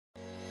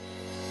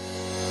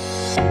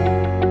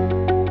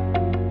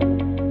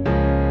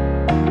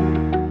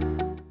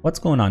What's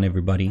going on,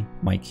 everybody?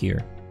 Mike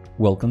here.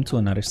 Welcome to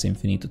another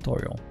Symphony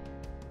tutorial.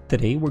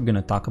 Today we're going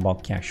to talk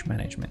about cash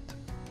management.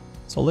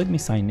 So let me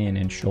sign in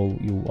and show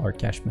you our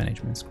cash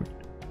management screen.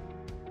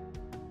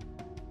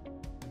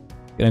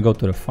 I'm going to go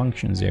to the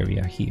functions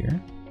area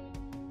here.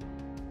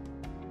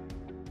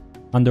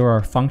 Under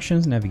our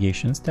functions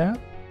navigations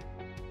tab,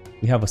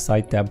 we have a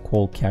side tab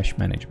called cash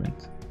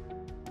management.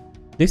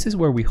 This is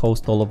where we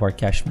host all of our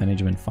cash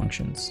management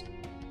functions.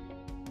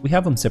 We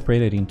have them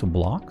separated into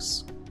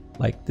blocks.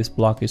 Like this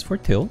block is for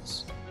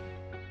tills,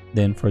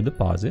 then for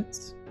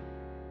deposits,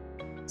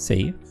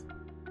 save,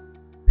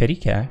 petty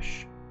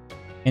cash,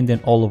 and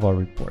then all of our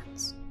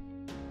reports.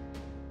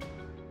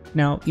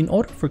 Now, in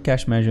order for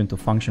cash management to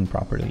function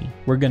properly,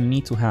 we're going to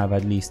need to have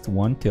at least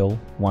one till,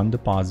 one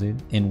deposit,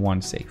 and one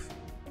save.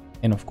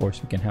 And of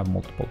course, we can have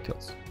multiple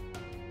tills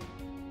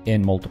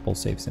and multiple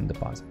saves and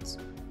deposits.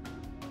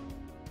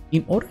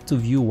 In order to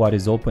view what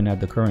is open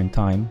at the current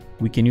time,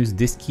 we can use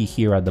this key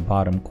here at the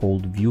bottom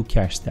called View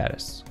Cash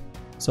Status.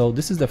 So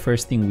this is the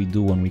first thing we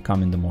do when we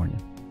come in the morning.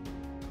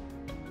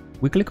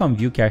 We click on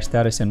View Cash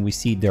Status and we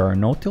see there are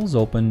no tills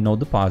open, no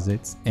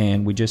deposits,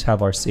 and we just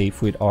have our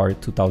safe with our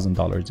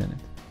 $2,000 in it.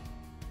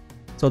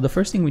 So the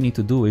first thing we need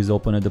to do is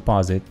open a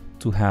deposit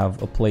to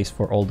have a place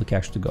for all the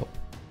cash to go.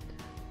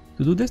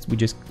 To do this, we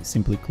just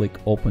simply click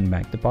Open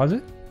Bank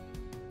Deposit.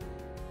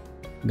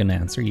 I'm gonna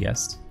answer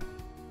yes.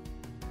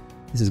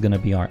 This is gonna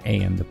be our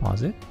AM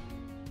deposit,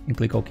 and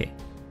click OK.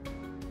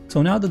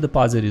 So now the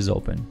deposit is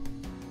open.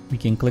 We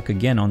can click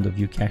again on the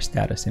View Cash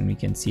Status and we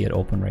can see it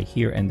open right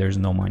here and there's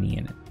no money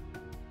in it.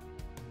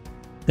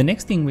 The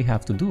next thing we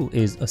have to do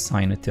is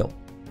assign a till.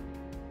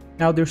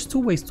 Now there's two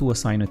ways to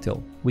assign a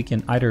till. We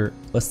can either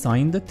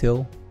assign the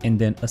till and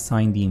then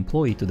assign the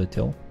employee to the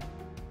till.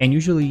 And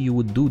usually you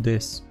would do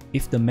this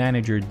if the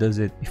manager does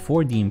it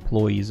before the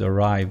employees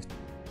arrive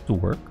to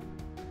work.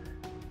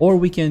 Or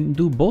we can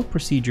do both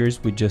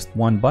procedures with just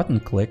one button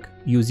click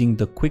using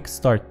the Quick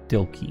Start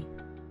Till key.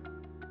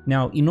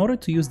 Now, in order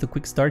to use the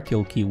Quick Start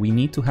Till key, we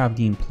need to have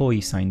the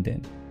employee signed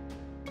in.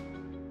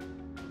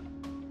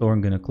 So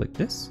I'm going to click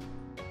this.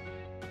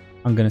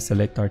 I'm going to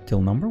select our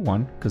till number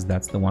 1 because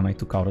that's the one I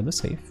took out of the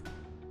safe.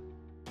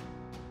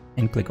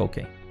 And click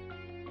OK.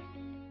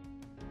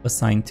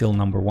 Assign till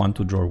number 1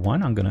 to drawer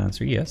 1. I'm going to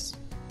answer yes.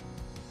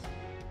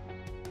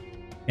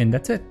 And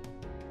that's it.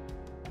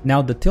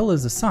 Now the till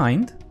is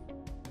assigned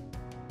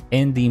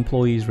and the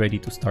employee is ready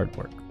to start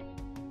work.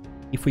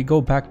 If we go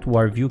back to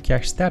our View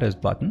Cash Status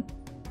button,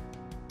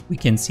 we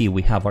can see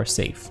we have our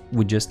safe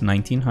with just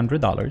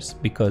 $1,900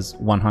 because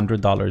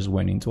 $100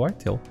 went into our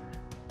till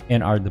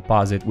and our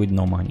deposit with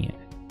no money in it.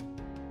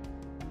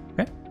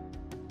 Okay,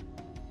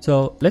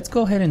 so let's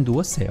go ahead and do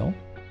a sale.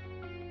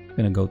 I'm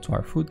gonna go to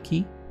our food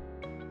key,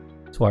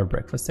 to our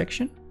breakfast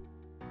section.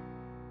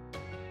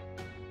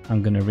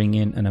 I'm gonna ring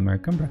in an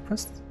American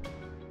breakfast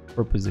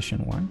for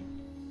position 1.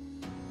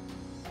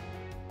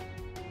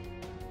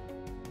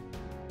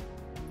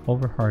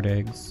 Over hard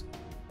eggs,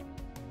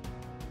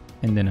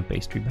 and then a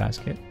pastry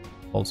basket,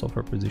 also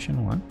for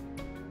position 1.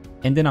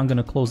 And then I'm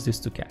gonna close this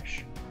to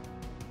cash.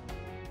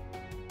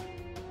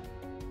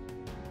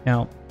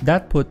 Now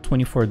that put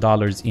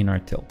 $24 in our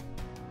till.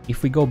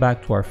 If we go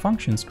back to our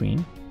function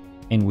screen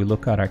and we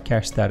look at our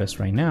cash status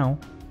right now,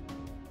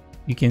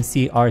 you can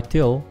see our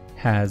till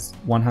has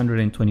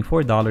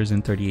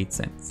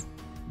 $124.38.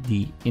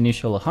 The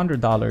initial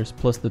 $100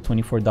 plus the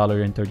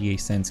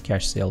 $24.38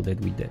 cash sale that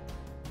we did.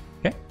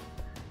 Okay?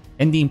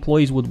 And the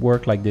employees would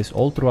work like this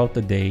all throughout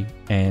the day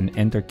and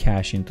enter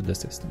cash into the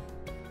system.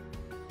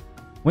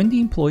 When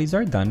the employees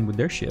are done with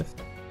their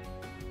shift,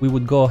 we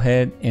would go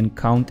ahead and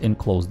count and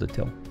close the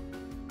till.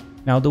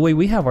 Now the way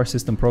we have our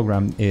system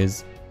programmed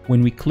is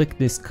when we click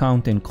this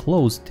count and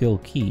close till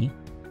key,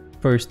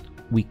 first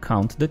we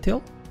count the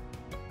till,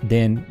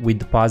 then we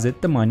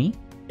deposit the money,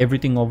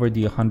 everything over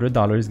the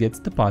 $100 gets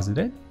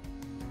deposited,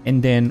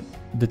 and then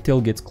the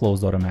till gets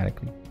closed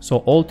automatically. So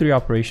all three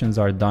operations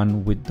are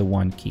done with the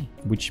one key,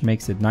 which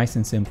makes it nice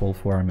and simple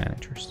for our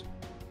managers.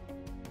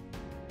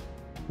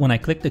 When I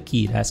click the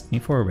key, it asks me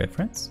for a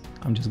reference.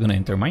 I'm just going to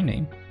enter my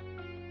name.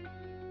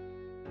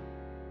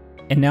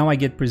 And now I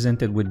get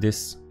presented with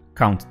this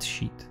count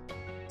sheet.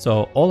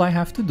 So all I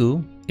have to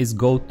do is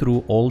go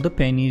through all the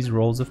pennies,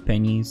 rolls of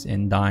pennies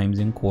and dimes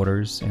and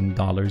quarters and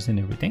dollars and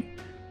everything.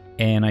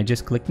 And I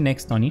just click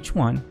next on each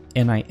one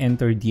and I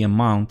enter the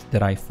amount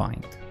that I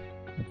find.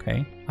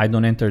 Okay, I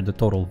don't enter the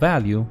total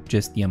value,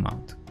 just the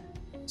amount.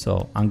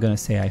 So I'm gonna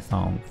say I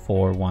found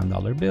 4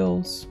 $1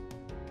 bills,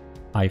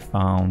 I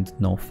found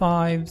no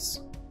 5s,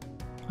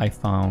 I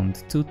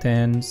found 2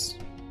 10s,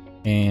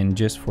 and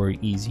just for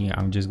easy,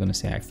 I'm just gonna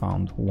say I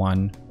found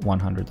one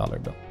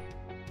 $100 bill.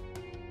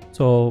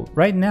 So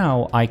right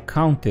now I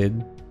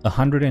counted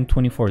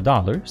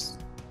 $124,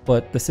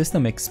 but the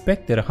system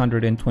expected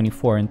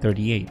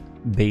 $124.38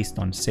 based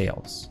on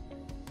sales.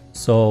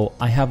 So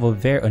I have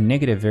a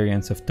negative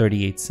variance of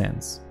 38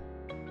 cents.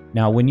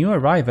 Now, when you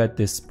arrive at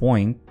this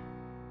point,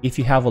 if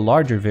you have a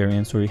larger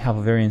variance or you have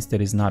a variance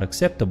that is not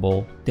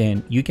acceptable,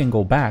 then you can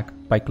go back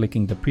by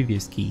clicking the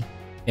previous key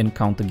and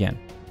count again.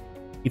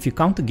 If you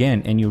count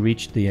again and you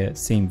reach the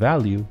same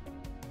value,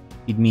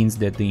 it means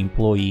that the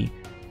employee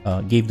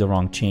gave the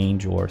wrong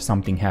change or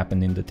something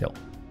happened in the till.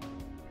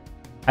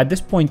 At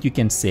this point, you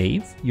can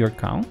save your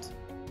count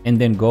and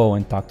then go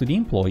and talk to the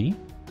employee,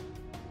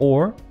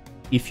 or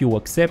if you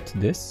accept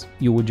this,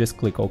 you would just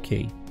click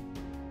OK.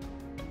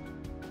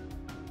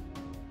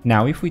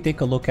 Now, if we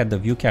take a look at the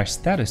View Cash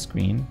status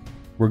screen,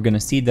 we're going to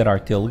see that our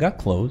till got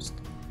closed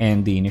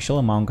and the initial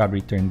amount got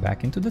returned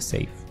back into the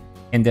safe.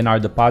 And then our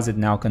deposit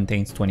now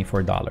contains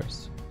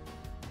 $24.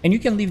 And you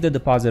can leave the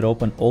deposit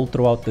open all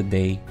throughout the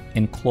day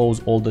and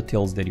close all the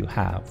tills that you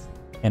have,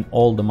 and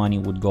all the money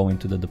would go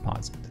into the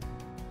deposit.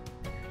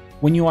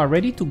 When you are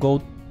ready to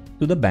go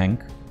to the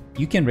bank,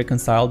 you can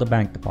reconcile the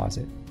bank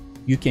deposit.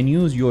 You can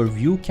use your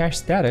View Cash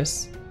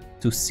status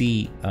to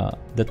see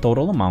the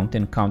total amount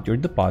and count your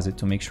deposit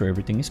to make sure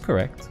everything is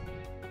correct.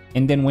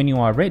 And then when you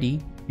are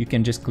ready, you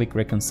can just click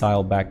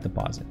Reconcile Back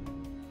Deposit.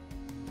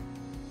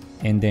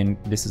 And then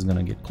this is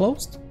gonna get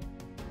closed.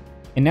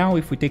 And now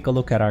if we take a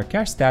look at our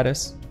cash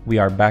status, we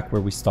are back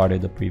where we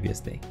started the previous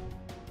day.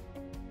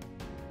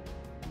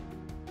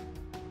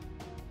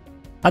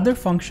 Other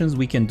functions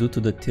we can do to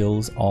the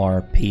tills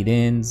are paid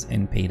ins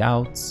and paid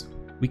outs.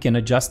 We can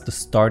adjust the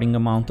starting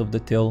amount of the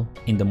till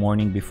in the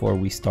morning before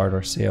we start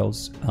our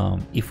sales.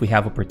 If we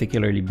have a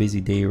particularly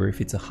busy day or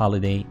if it's a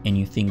holiday and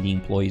you think the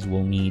employees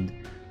will need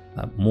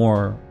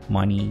more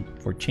money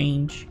for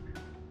change,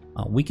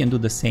 we can do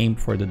the same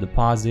for the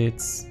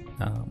deposits.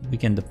 We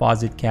can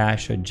deposit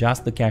cash,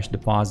 adjust the cash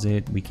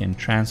deposit. We can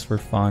transfer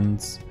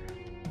funds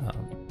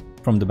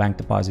from the bank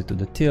deposit to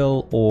the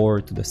till or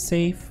to the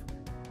safe.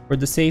 For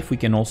the safe, we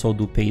can also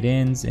do paid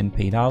ins and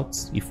paid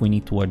outs if we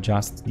need to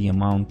adjust the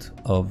amount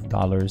of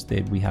dollars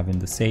that we have in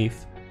the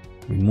safe,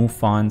 remove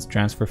funds,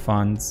 transfer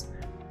funds,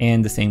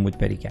 and the same with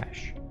petty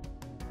cash.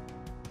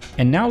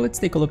 And now let's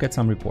take a look at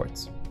some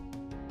reports.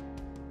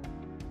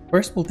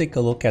 First, we'll take a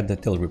look at the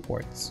till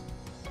reports.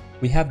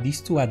 We have these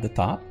two at the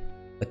top,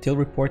 a till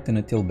report and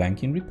a till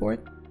banking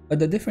report, but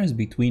the difference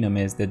between them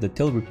is that the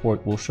till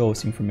report will show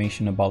us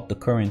information about the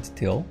current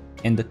till,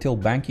 and the till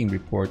banking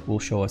report will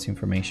show us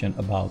information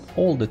about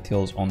all the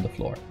tills on the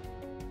floor.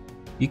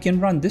 You can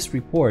run this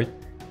report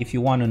if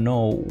you want to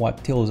know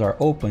what tills are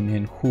open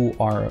and who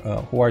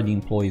are the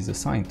employees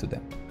assigned to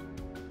them.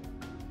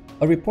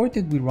 A report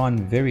that we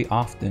run very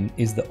often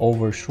is the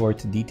over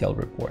short detail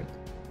report.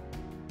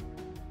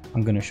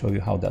 I'm going to show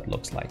you how that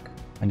looks like.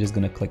 I'm just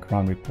going to click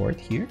Run Report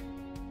here.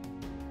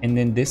 And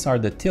then these are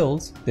the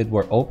tills that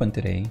were open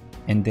today,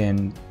 and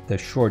then the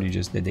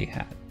shortages that they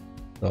had.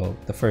 So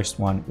the first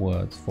one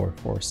was for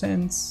 4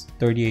 cents,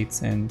 38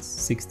 cents,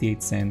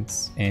 68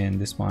 cents, and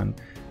this one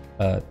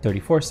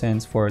 34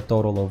 cents for a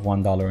total of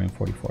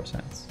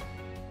 $1.44.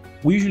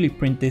 We usually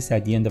print this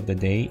at the end of the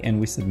day and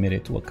we submit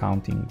it to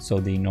accounting so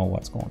they know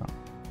what's going on.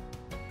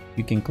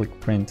 You can click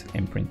print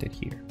and print it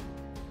here.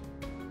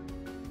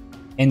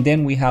 And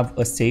then we have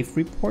a safe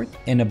report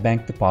and a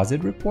bank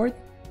deposit report.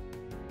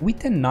 We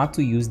tend not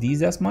to use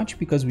these as much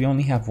because we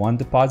only have one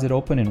deposit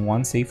open and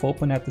one safe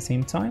open at the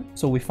same time.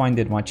 So we find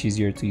it much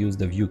easier to use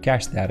the View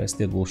Cash status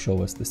that will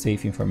show us the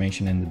safe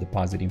information and the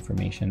deposit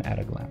information at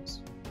a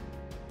glance.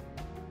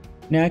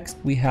 Next,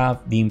 we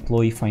have the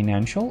employee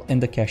financial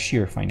and the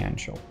cashier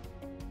financial.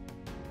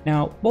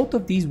 Now, both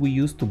of these we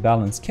use to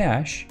balance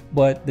cash,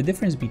 but the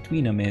difference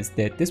between them is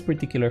that this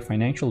particular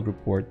financial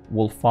report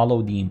will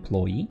follow the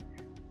employee.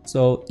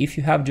 So if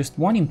you have just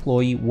one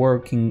employee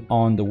working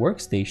on the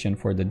workstation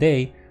for the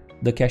day,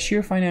 the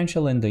cashier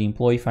financial and the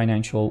employee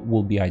financial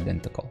will be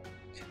identical.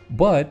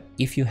 But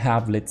if you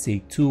have, let's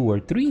say, 2 or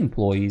 3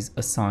 employees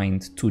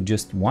assigned to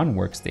just one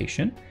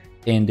workstation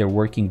and they're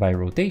working by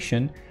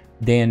rotation,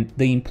 then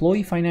the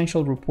employee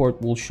financial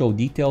report will show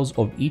details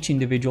of each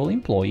individual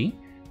employee,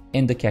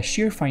 and the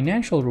cashier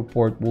financial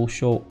report will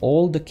show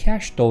all the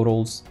cash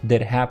totals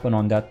that happen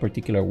on that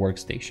particular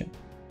workstation.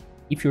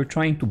 If you're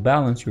trying to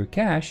balance your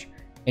cash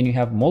and you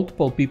have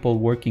multiple people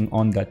working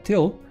on that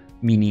till,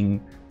 meaning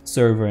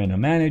server and a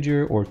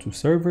manager, or 2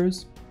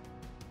 servers,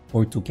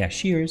 or 2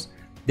 cashiers,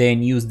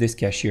 then use this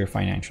cashier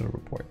financial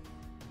report.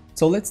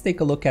 So let's take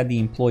a look at the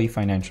employee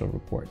financial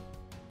report.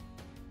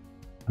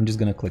 I'm just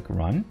going to click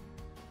Run.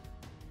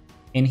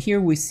 And here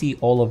we see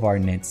all of our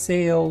net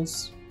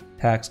sales,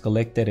 tax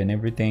collected and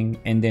everything.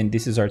 And then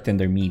this is our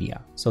tender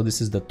media. So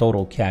this is the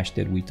total cash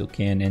that we took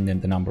in and then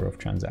the number of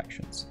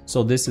transactions.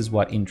 So this is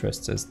what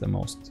interests us the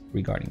most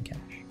regarding cash.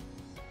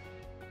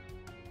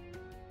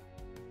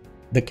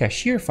 The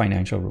cashier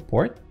financial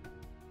report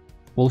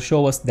will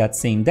show us that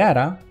same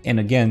data, and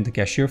again, the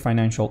cashier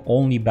financial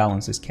only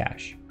balances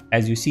cash.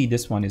 As you see,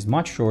 this one is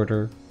much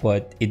shorter,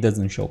 but it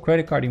doesn't show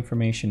credit card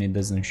information, it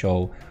doesn't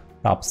show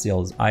top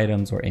sales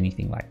items or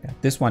anything like that.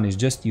 This one is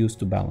just used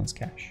to balance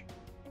cash.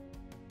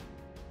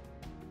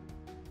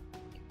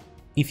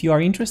 If you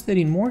are interested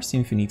in more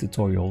Symphony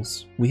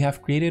tutorials, we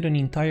have created an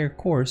entire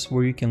course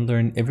where you can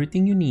learn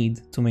everything you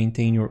need to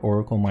maintain your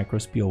Oracle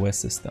Micros POS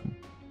system.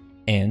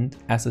 And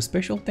as a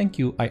special thank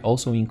you, I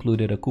also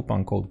included a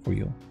coupon code for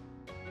you.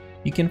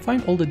 You can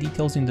find all the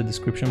details in the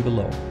description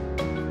below.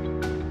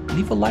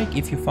 Leave a like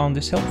if you found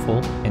this helpful,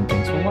 and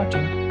thanks for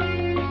watching.